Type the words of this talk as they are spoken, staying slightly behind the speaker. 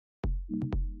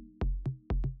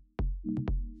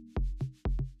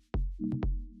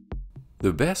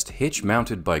The best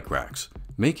hitch-mounted bike racks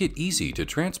make it easy to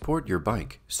transport your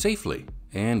bike safely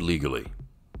and legally.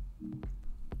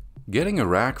 Getting a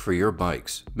rack for your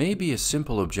bikes may be a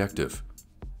simple objective.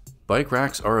 Bike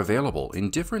racks are available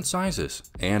in different sizes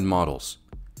and models.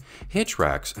 Hitch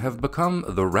racks have become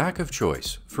the rack of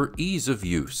choice for ease of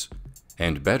use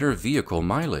and better vehicle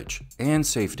mileage and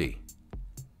safety.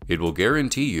 It will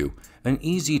guarantee you an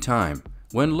easy time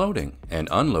when loading and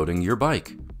unloading your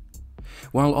bike,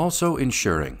 while also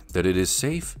ensuring that it is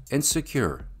safe and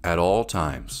secure at all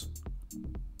times.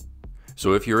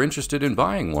 So if you're interested in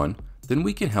buying one, then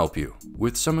we can help you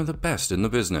with some of the best in the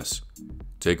business.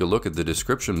 Take a look at the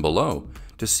description below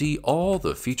to see all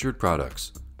the featured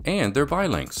products and their buy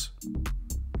links.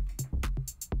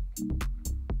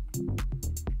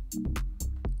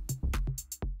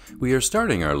 We are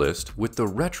starting our list with the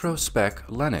Retrospec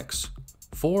Lenox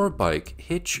 4-bike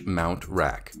hitch mount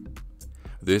rack.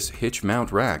 This hitch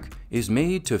mount rack is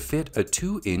made to fit a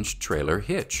 2-inch trailer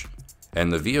hitch,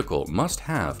 and the vehicle must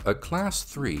have a Class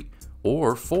 3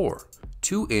 or 4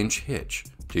 2-inch hitch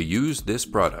to use this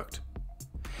product.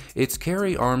 Its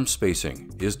carry arm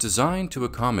spacing is designed to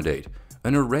accommodate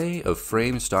an array of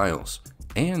frame styles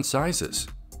and sizes.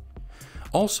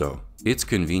 Also, its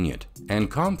convenient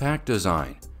and compact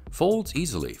design folds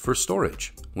easily for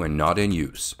storage when not in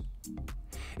use.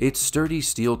 Its sturdy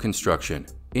steel construction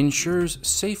ensures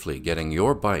safely getting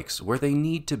your bikes where they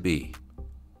need to be.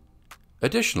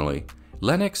 Additionally,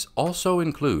 Lenox also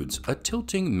includes a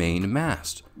tilting main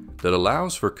mast that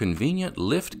allows for convenient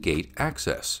lift gate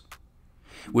access,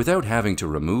 without having to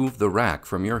remove the rack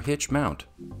from your hitch mount.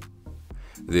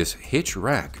 This hitch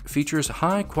rack features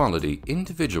high-quality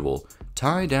individual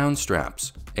tie-down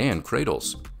straps and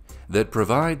cradles that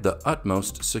provide the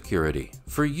utmost security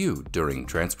for you during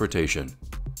transportation.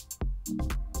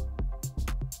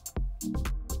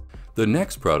 The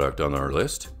next product on our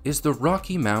list is the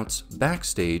RockyMounts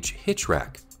Backstage hitch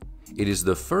rack. It is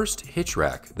the first hitch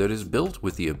rack that is built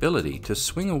with the ability to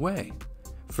swing away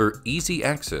for easy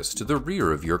access to the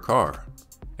rear of your car,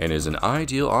 and is an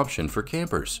ideal option for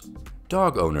campers,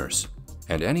 dog owners,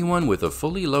 and anyone with a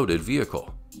fully loaded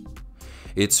vehicle.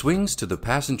 It swings to the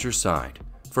passenger side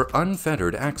for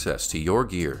unfettered access to your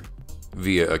gear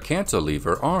via a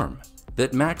cantilever arm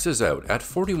that maxes out at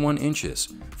 41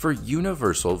 inches for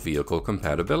universal vehicle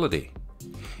compatibility.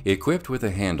 Equipped with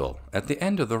a handle at the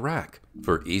end of the rack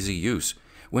for easy use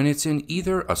when it's in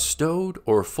either a stowed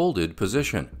or folded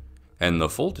position, and the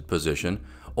folded position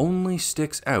only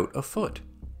sticks out a foot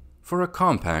for a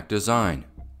compact design.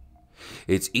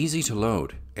 It's easy to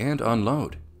load and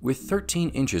unload with 13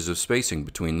 inches of spacing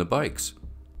between the bikes,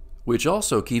 which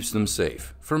also keeps them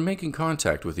safe from making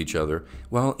contact with each other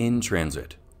while in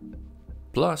transit.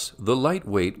 Plus, the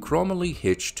lightweight chromoly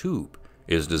hitch tube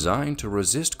is designed to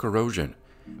resist corrosion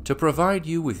to provide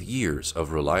you with years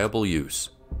of reliable use.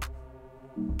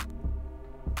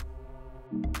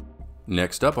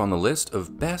 Next up on the list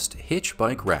of best hitch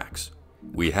bike racks,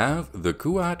 we have the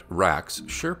Kuat Racks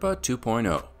Sherpa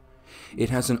 2.0. It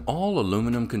has an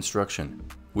all-aluminum construction,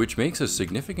 which makes a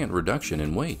significant reduction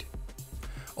in weight.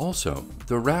 Also,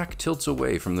 the rack tilts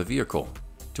away from the vehicle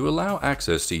to allow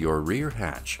access to your rear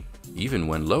hatch, even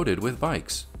when loaded with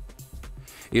bikes.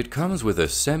 It comes with a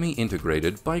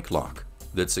semi-integrated bike lock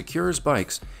that secures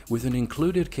bikes with an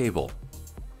included cable.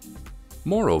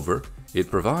 Moreover,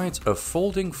 it provides a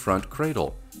folding front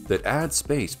cradle that adds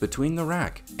space between the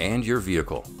rack and your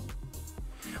vehicle.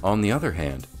 On the other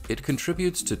hand, it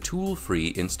contributes to tool-free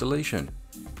installation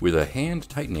with a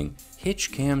hand-tightening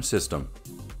hitch cam system.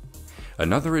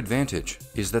 Another advantage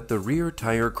is that the rear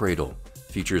tire cradle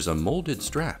features a molded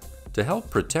strap to help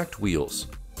protect wheels.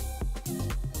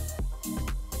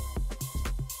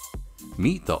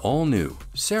 Meet the all-new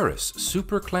Ceres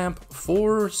Super Clamp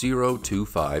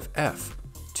 4025F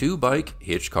 2-bike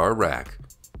hitch car rack.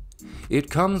 It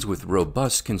comes with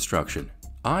robust construction,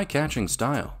 eye-catching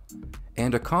style,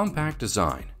 and a compact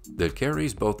design that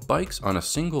carries both bikes on a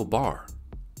single bar.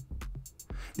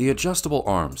 The adjustable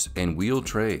arms and wheel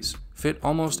trays fit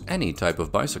almost any type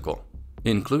of bicycle,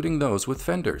 including those with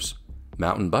fenders,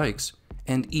 mountain bikes,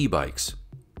 and e-bikes.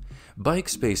 Bike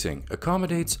spacing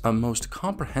accommodates a most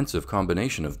comprehensive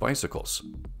combination of bicycles.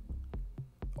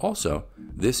 Also,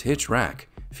 this hitch rack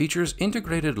features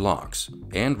integrated locks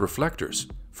and reflectors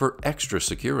for extra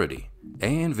security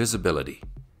and visibility,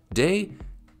 day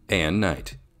and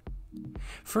night.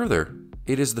 Further,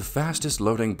 it is the fastest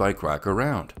loading bike rack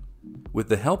around, with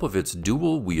the help of its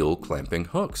dual wheel clamping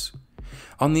hooks.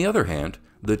 On the other hand,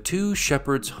 the two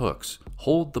shepherd's hooks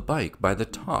hold the bike by the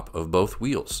top of both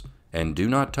wheels and do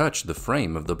not touch the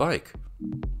frame of the bike.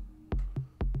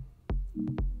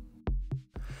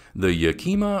 The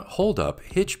Yakima Hold-Up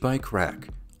Hitch Bike Rack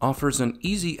offers an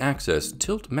easy access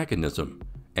tilt mechanism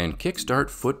and kickstart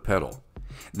foot pedal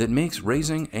that makes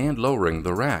raising and lowering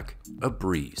the rack a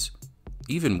breeze,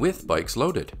 even with bikes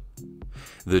loaded.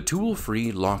 The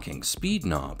tool-free locking speed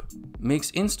knob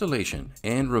makes installation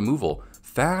and removal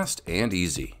fast and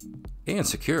easy, and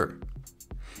secure.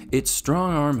 Its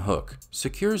strong arm hook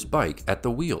secures bike at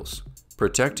the wheels,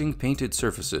 protecting painted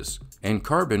surfaces and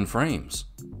carbon frames.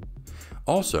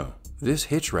 Also, this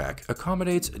hitch rack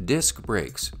accommodates disc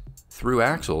brakes, through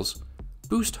axles,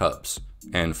 boost hubs,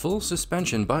 and full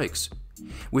suspension bikes.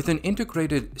 With an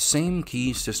integrated same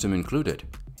key system included,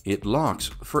 it locks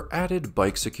for added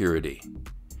bike security.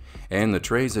 And the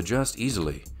trays adjust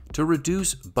easily to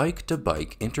reduce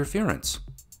bike-to-bike interference.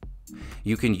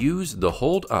 You can use the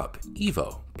Hold Up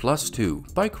Evo Plus 2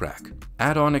 bike rack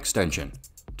add-on extension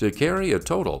to carry a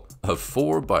total of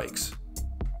 4 bikes.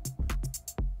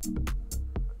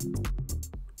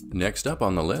 Next up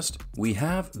on the list, we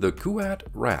have the Kuat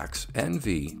Rax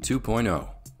NV 2.0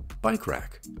 bike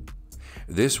rack.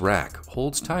 This rack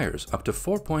holds tires up to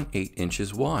 4.8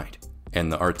 inches wide,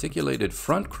 and the articulated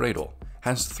front cradle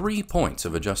has 3 points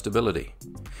of adjustability,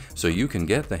 so you can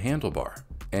get the handlebar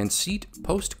and seat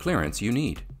post clearance you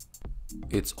need.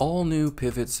 Its all-new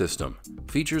pivot system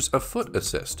features a foot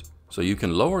assist, so you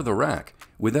can lower the rack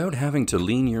without having to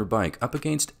lean your bike up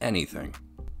against anything,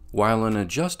 while an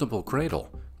adjustable cradle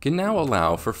can now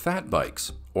allow for fat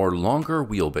bikes or longer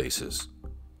wheelbases.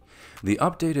 The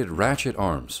updated ratchet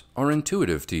arms are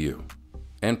intuitive to you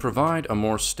and provide a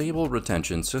more stable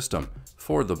retention system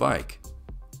for the bike.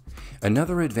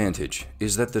 Another advantage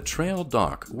is that the trail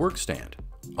dock workstand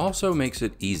also makes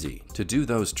it easy to do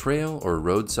those trail or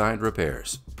roadside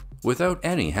repairs without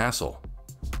any hassle.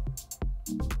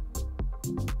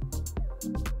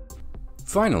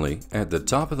 Finally, at the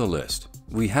top of the list,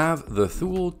 we have the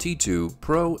Thule T2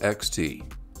 Pro XT.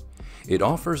 It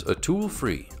offers a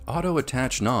tool-free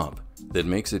auto-attach knob that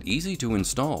makes it easy to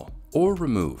install or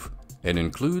remove and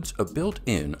includes a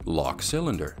built-in lock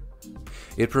cylinder.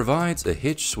 It provides a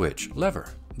hitch switch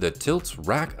lever that tilts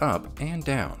rack up and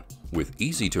down with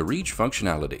easy-to-reach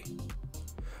functionality.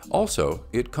 Also,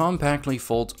 it compactly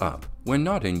folds up when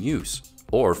not in use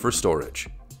or for storage,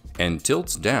 and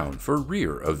tilts down for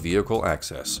rear of vehicle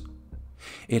access.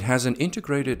 It has an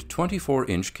integrated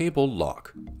 24-inch cable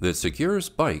lock that secures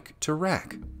bike to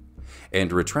rack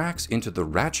and retracts into the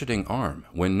ratcheting arm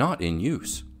when not in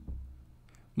use.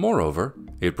 Moreover,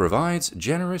 it provides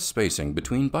generous spacing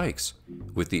between bikes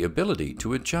with the ability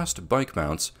to adjust bike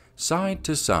mounts side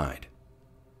to side,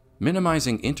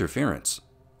 minimizing interference.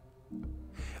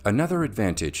 Another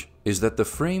advantage is that the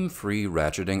frame-free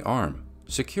ratcheting arm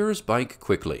secures bike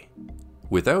quickly,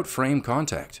 without frame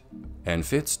contact, and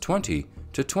fits 20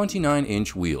 to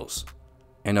 29-inch wheels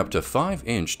and up to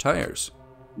 5-inch tires.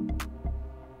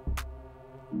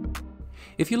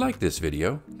 If you like this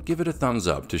video, give it a thumbs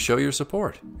up to show your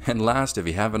support. And last, if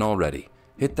you haven't already,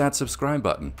 hit that subscribe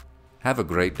button. Have a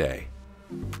great day.